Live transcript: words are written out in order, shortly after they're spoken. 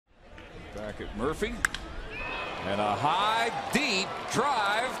Back at Murphy. And a high, deep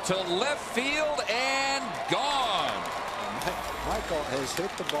drive to left field and gone. Michael has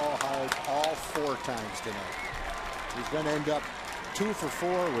hit the ball hard all 4 times tonight. He's going to end up 2 for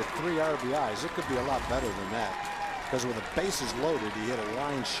 4 with 3 RBIs. It could be a lot better than that, because with the bases loaded, he hit a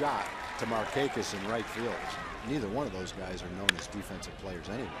line shot to Markakis in right field. Neither one of those guys are known as defensive players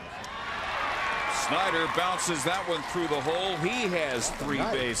anyway. Snyder bounces that one through the hole. He has 3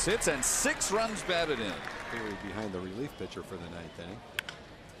 base hits and 6 runs batted in. Clearly behind the relief pitcher for the 9th inning.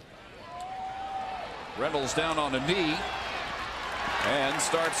 Reynolds down on a knee and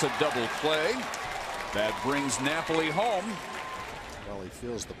starts a double play. That brings Napoli home. Well, he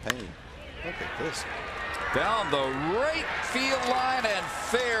feels the pain. Look at this. Down the right field line and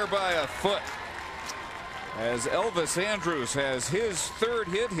fair by a foot. As Elvis Andrus has his 3rd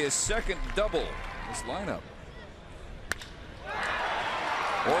hit, his 2nd double in this lineup.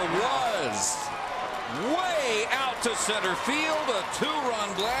 Or was way out to center field. A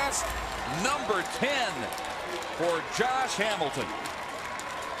 2-run blast. Number 10 for Josh Hamilton.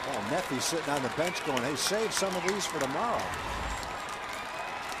 Oh, Neffy's sitting on the bench going, hey, save some of these for tomorrow.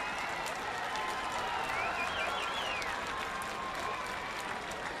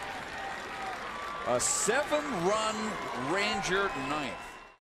 A 7-run Ranger 9th.